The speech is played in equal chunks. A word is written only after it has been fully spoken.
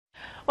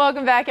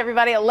Welcome back,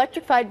 everybody.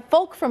 Electrified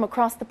folk from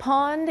across the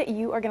pond.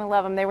 You are going to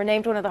love them. They were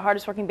named one of the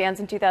hardest working bands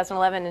in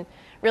 2011, and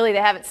really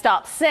they haven't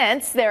stopped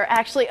since. They're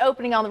actually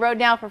opening on the road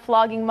now for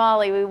Flogging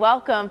Molly. We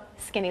welcome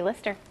Skinny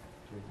Lister.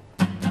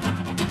 1,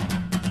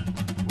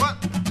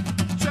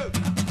 2,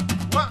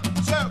 1, 2,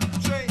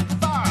 3,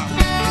 4.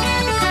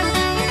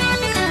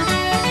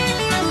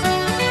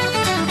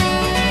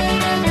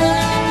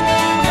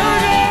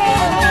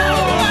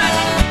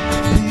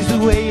 Please be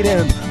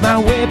waiting. My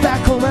way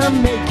back home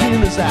I'm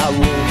making as I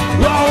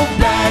roll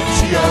back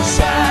to your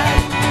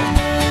side.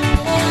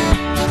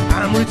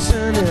 I'm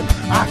returning,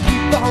 I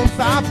keep on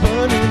fire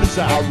burning as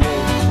I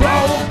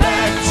roll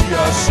back to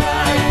your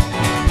side.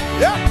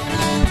 Yep.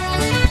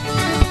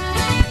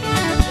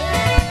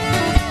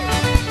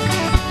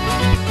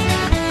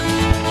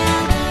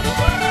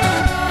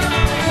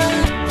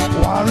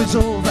 War is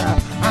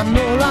over, I'm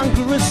no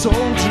longer a soldier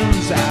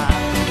as I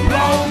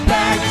roll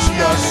back to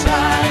your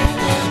side.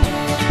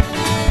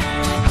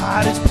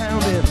 Heart is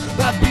pounding,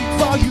 that beat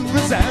for you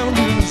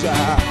resounding as I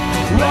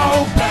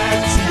roll back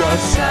to your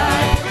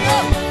side.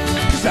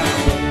 'Cause I'm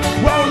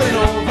rolling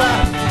over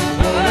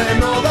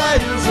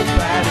hills and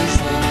valleys.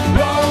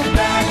 Roll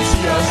back to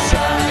your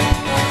side.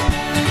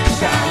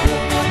 'Cause I'm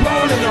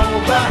rolling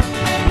over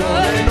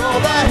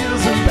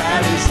hills and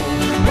valleys.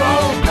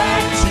 Roll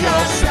back to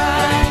your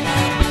side.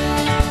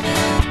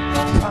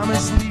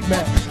 Promise leave me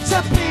to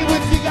be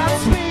with you, God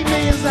feed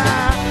me as I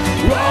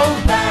roll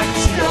back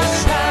to your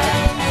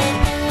side.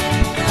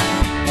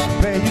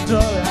 Pray your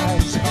door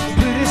eyes,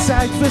 pretty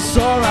sight for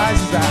sore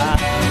eyes as I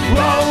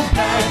roll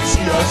back to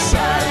your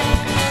side.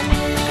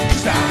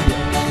 'Cause I'm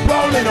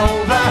rolling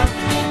over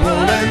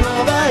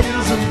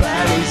hills and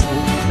valleys.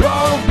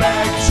 Roll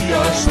back to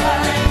your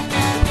side.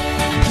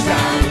 'Cause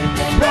I'm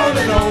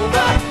rolling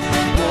over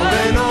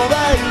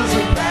hills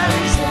and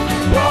valleys.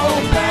 Roll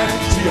back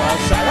to your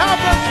side. How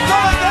much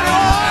fun can I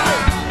have?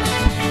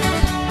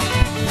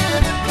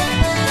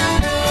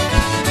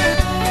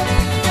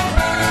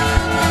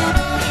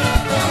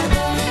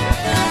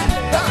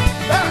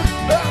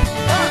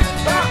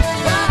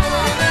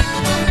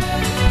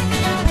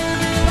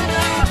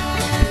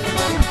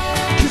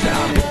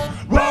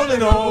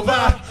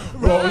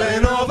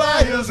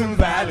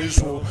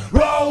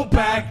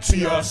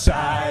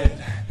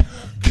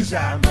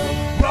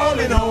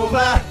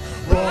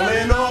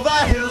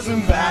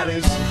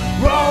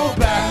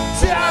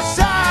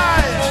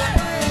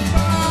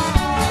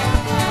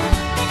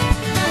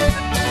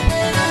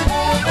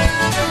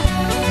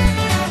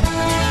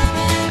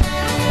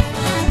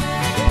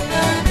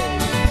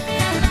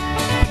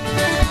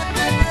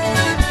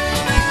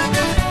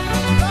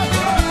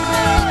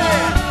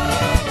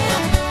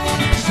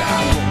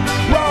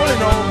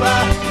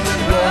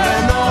 Rolling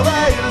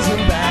over hills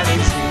and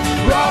valleys.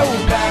 Roll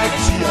back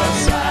to your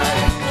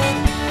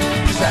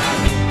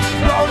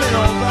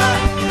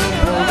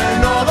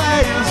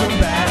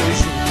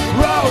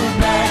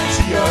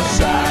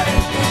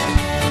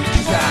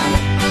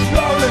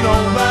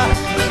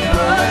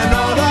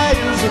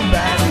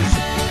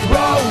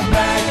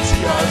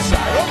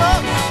side.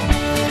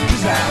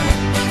 'Cause I'm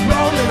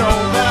rolling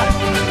over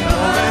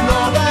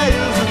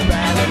hills and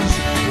valleys.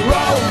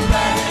 Roll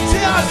back to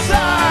your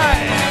side.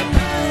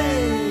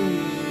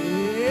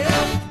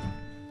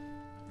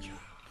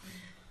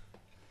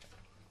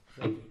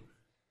 Thank you.